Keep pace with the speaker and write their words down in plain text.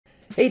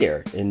Hey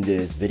there, in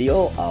this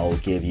video I'll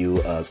give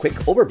you a quick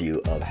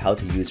overview of how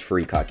to use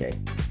Furikake.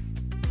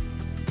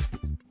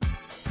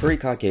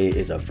 Furikake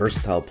is a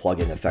versatile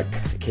plugin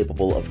effect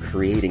capable of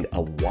creating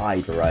a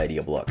wide variety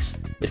of looks.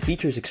 It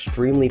features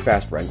extremely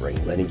fast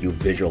rendering, letting you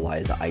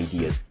visualize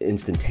ideas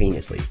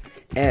instantaneously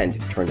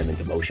and turn them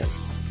into motion.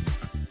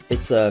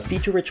 It's a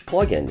feature-rich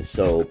plugin,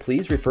 so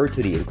please refer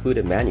to the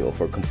included manual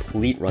for a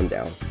complete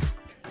rundown.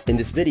 In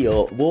this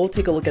video, we'll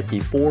take a look at the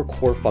 4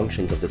 core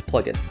functions of this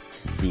plugin: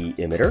 the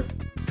emitter,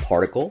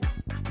 particle,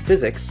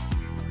 physics,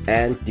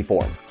 and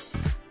deform.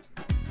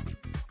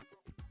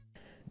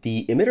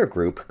 The emitter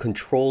group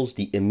controls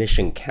the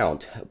emission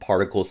count,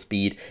 particle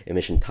speed,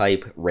 emission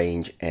type,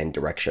 range, and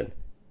direction.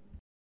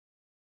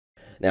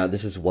 Now,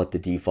 this is what the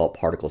default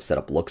particle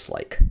setup looks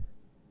like.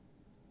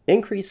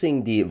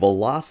 Increasing the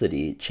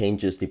velocity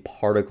changes the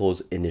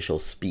particle's initial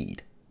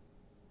speed.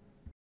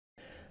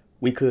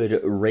 We could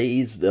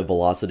raise the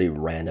velocity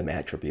random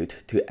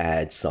attribute to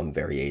add some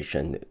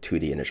variation to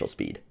the initial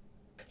speed.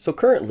 So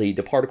currently,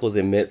 the particles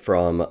emit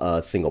from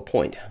a single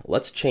point.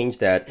 Let's change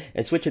that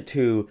and switch it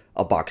to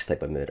a box type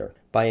emitter.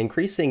 By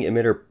increasing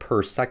emitter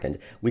per second,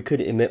 we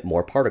could emit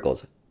more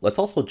particles. Let's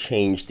also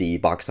change the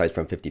box size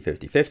from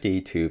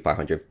 50-50-50 to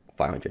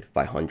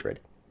 500-500-500.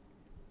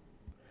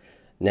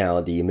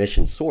 Now the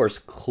emission source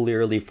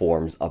clearly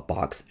forms a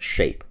box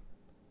shape.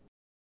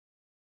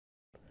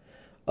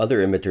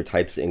 Other emitter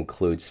types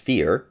include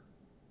sphere,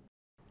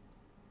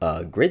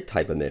 a grid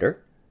type emitter,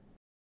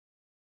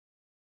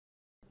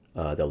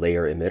 the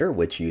layer emitter,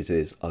 which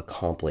uses a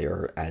comp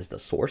layer as the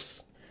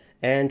source,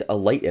 and a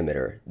light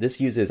emitter.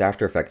 This uses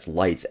After Effects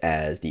lights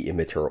as the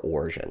emitter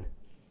origin.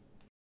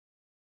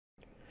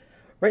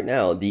 Right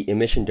now, the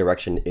emission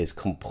direction is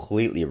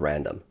completely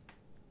random.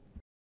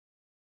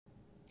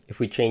 If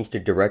we change the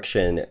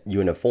direction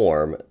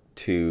uniform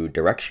to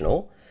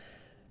directional,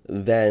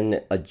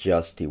 then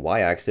adjust the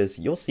y-axis,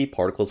 you'll see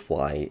particles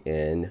fly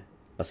in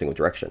a single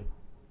direction.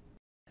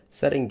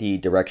 Setting the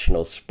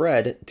directional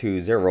spread to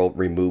 0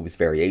 removes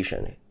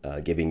variation,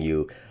 giving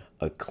you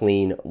a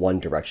clean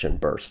one-direction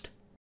burst.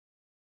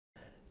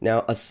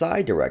 Now,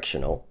 aside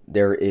directional,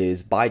 there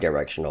is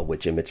bidirectional,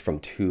 which emits from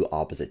 2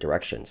 opposite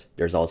directions.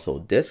 There's also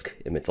disk,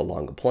 emits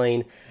along a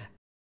plane.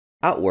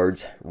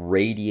 Outwards,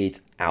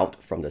 radiates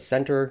out from the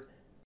center.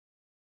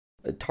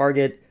 A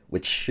target,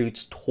 which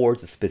shoots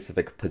towards a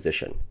specific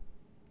position.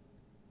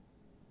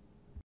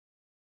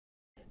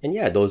 And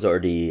yeah, those are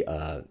the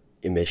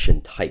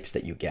emission types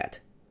that you get.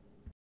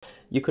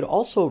 You could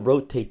also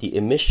rotate the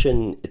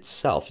emission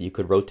itself. You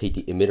could rotate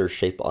the emitter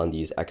shape on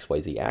these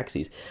XYZ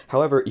axes.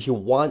 However, if you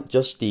want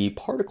just the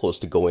particles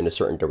to go in a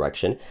certain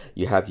direction,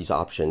 you have these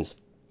options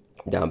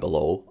down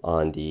below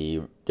on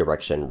the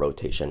direction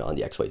rotation on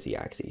the XYZ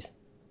axes.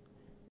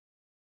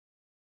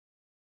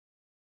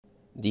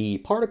 The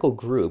particle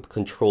group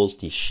controls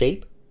the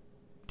shape,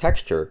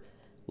 texture,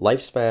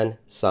 lifespan,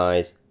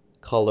 size,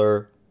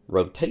 color,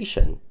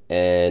 rotation,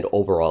 and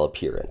overall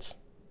appearance.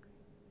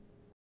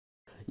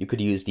 You could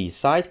use the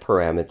size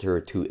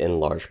parameter to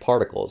enlarge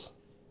particles.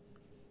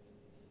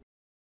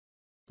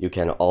 You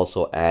can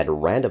also add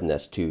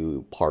randomness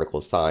to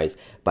particle size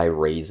by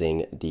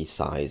raising the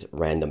size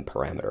random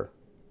parameter.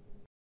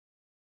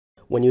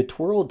 When you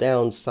twirl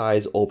down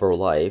size over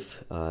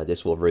life,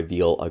 this will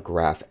reveal a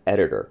graph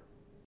editor.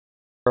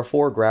 There are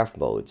 4 graph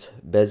modes: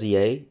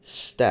 Bezier,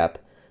 step,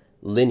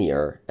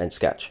 linear, and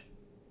sketch.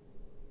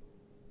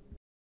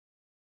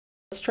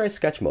 Let's try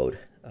sketch mode.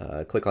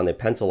 Click on the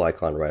pencil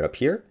icon right up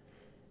here,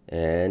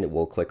 and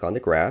we'll click on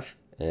the graph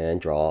and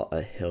draw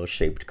a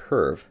hill-shaped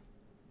curve.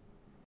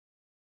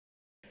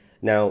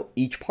 Now,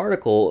 each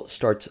particle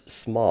starts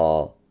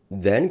small,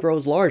 then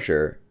grows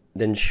larger,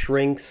 then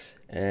shrinks,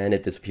 and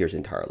it disappears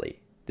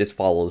entirely. This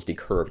follows the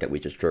curve that we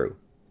just drew.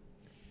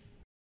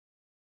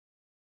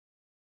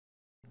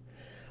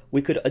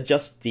 We could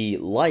adjust the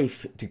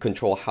life to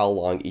control how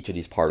long each of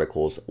these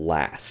particles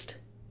last.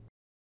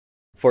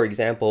 For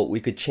example, we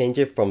could change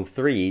it from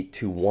 3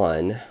 to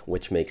 1,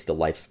 which makes the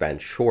lifespan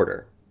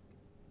shorter.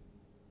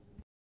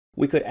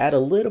 We could add a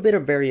little bit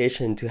of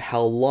variation to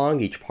how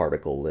long each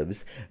particle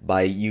lives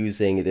by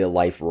using the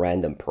life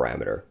random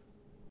parameter.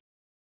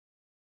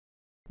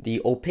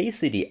 The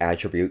opacity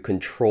attribute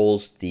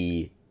controls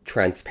the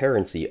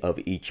transparency of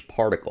each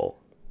particle.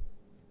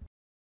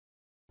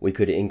 We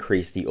could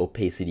increase the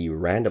opacity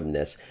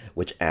randomness,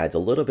 which adds a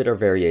little bit of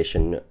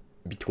variation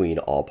between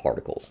all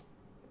particles.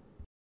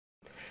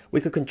 We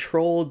could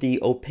control the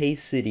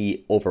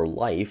opacity over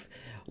life,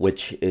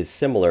 which is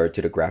similar to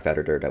the graph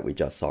editor that we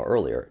just saw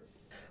earlier.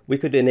 We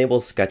could enable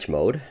sketch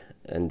mode,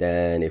 and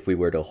then if we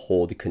were to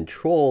hold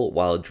control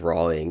while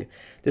drawing,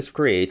 this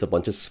creates a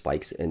bunch of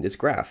spikes in this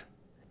graph.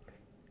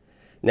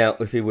 Now,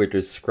 if we were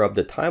to scrub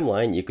the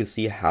timeline, you could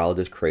see how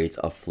this creates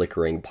a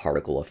flickering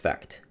particle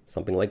effect,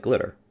 something like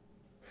glitter.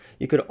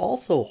 You could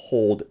also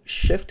hold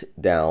Shift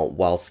down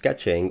while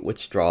sketching,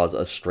 which draws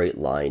a straight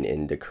line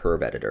in the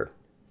curve editor.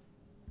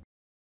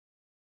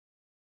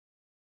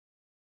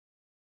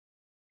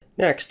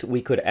 Next,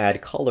 we could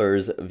add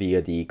colors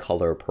via the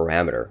color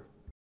parameter.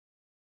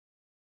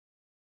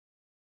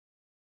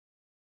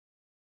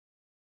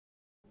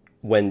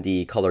 When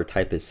the color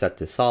type is set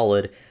to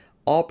solid,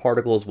 all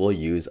particles will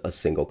use a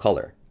single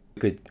color.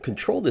 You could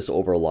control this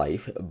over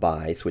life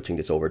by switching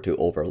this over to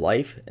over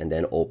life and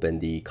then open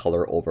the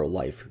color over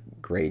life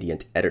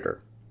gradient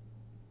editor.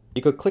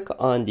 You could click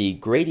on the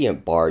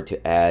gradient bar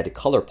to add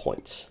color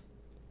points.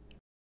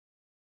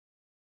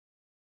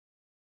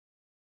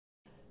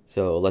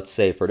 So let's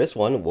say for this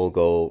one, we'll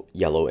go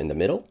yellow in the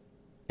middle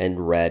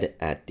and red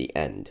at the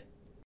end.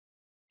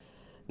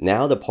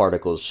 Now the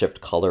particles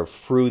shift color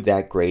through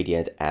that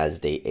gradient as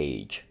they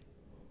age.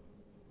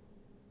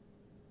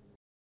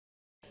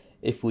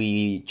 If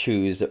we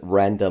choose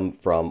random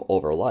from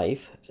over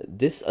life,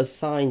 this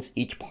assigns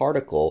each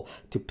particle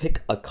to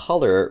pick a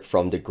color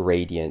from the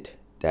gradient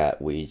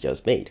that we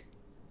just made.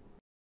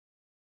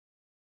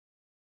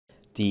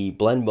 The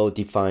blend mode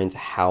defines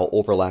how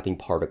overlapping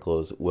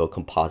particles will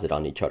composite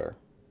on each other.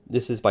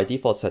 This is by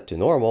default set to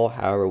normal,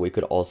 however we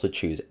could also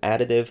choose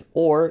additive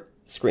or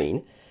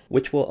screen,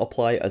 which will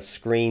apply a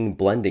screen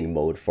blending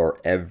mode for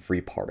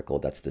every particle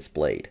that's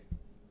displayed.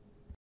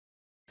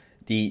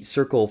 The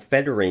circle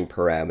feathering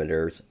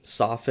parameters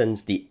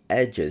softens the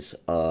edges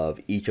of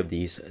each of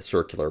these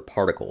circular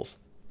particles.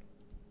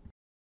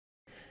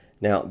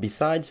 Now,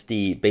 besides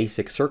the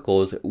basic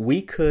circles,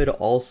 we could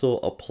also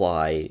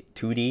apply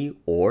 2D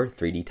or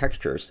 3D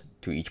textures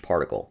to each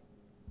particle.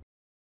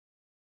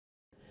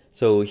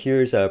 So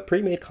here's a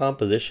pre-made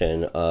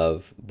composition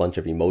of a bunch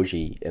of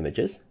emoji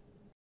images.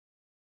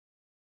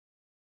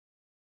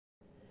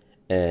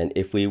 And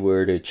if we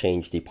were to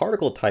change the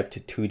particle type to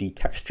 2D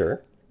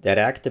texture, that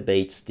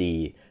activates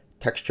the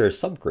texture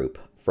subgroup.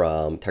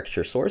 From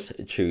texture source,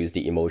 choose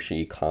the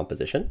emoji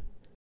composition.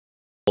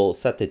 We'll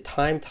set the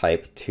time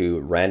type to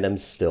random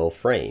still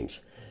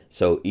frames,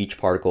 so each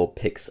particle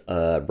picks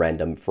a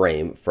random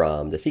frame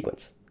from the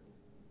sequence.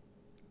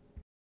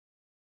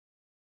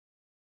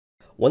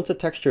 Once a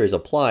texture is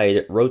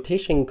applied,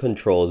 rotation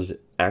controls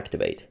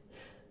activate.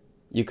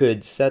 You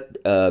could set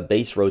a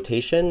base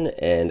rotation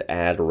and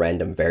add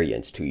random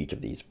variance to each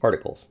of these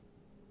particles.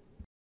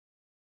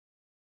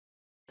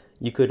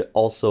 You could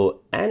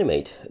also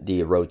animate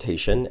the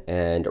rotation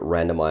and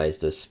randomize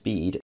the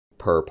speed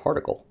per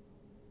particle.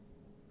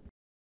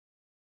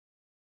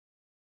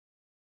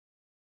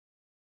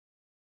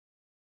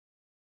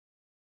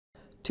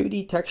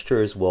 "2D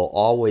textures will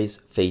always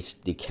face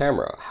the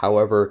camera.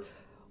 However,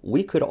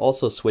 we could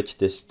also switch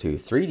this to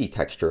 3D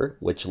texture,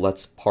 which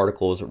lets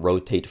particles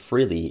rotate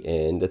freely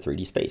in the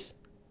 3D space.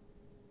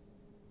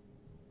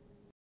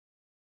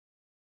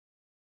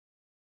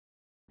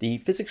 The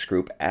physics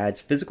group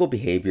adds physical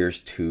behaviors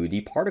to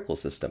the particle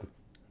system.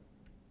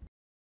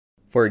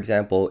 For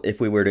example, if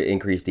we were to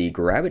increase the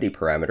gravity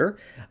parameter,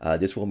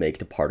 this will make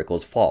the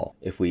particles fall.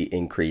 If we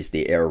increase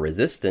the air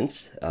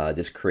resistance,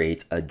 this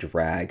creates a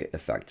drag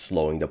effect,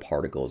 slowing the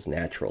particles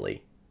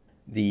naturally.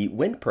 The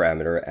wind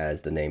parameter,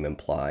 as the name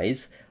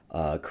implies,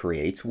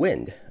 creates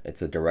wind.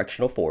 It's a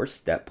directional force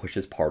that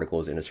pushes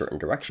particles in a certain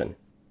direction.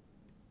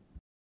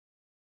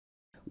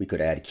 We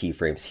could add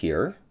keyframes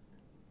here.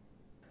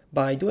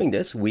 By doing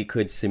this, we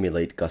could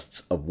simulate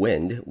gusts of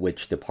wind,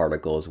 which the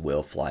particles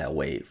will fly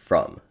away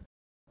from.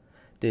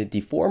 The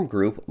Deform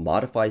Group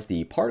modifies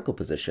the particle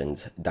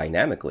positions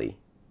dynamically.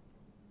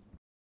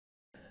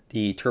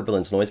 The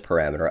turbulence noise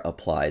parameter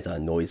applies a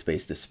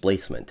noise-based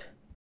displacement.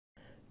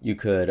 You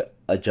could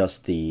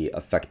adjust the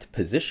effect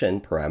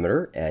position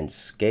parameter and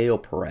scale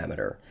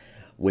parameter,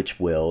 which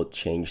will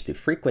change the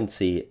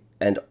frequency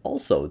and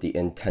also the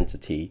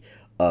intensity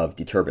of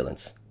the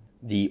turbulence.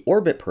 The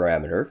orbit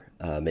parameter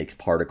makes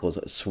particles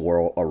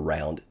swirl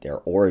around their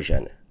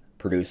origin,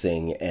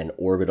 producing an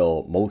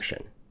orbital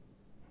motion.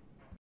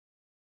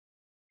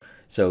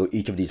 So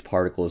each of these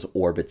particles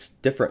orbits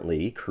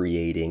differently,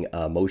 creating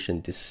a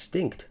motion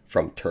distinct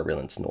from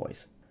turbulence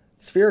noise.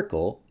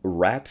 Spherical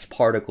wraps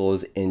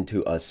particles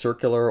into a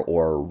circular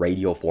or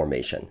radial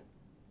formation.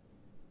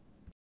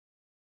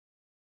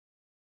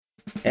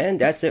 And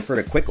that's it for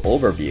the quick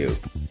overview.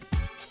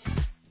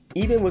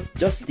 Even with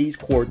just these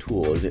core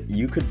tools,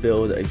 you could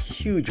build a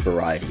huge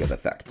variety of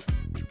effects.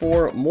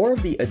 For more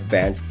of the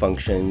advanced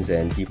functions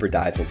and deeper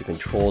dives into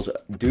controls,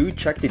 do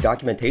check the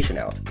documentation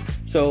out.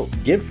 So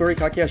give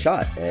Furikake a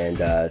shot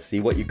and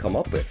see what you come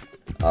up with.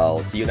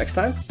 I'll see you next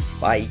time.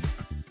 Bye!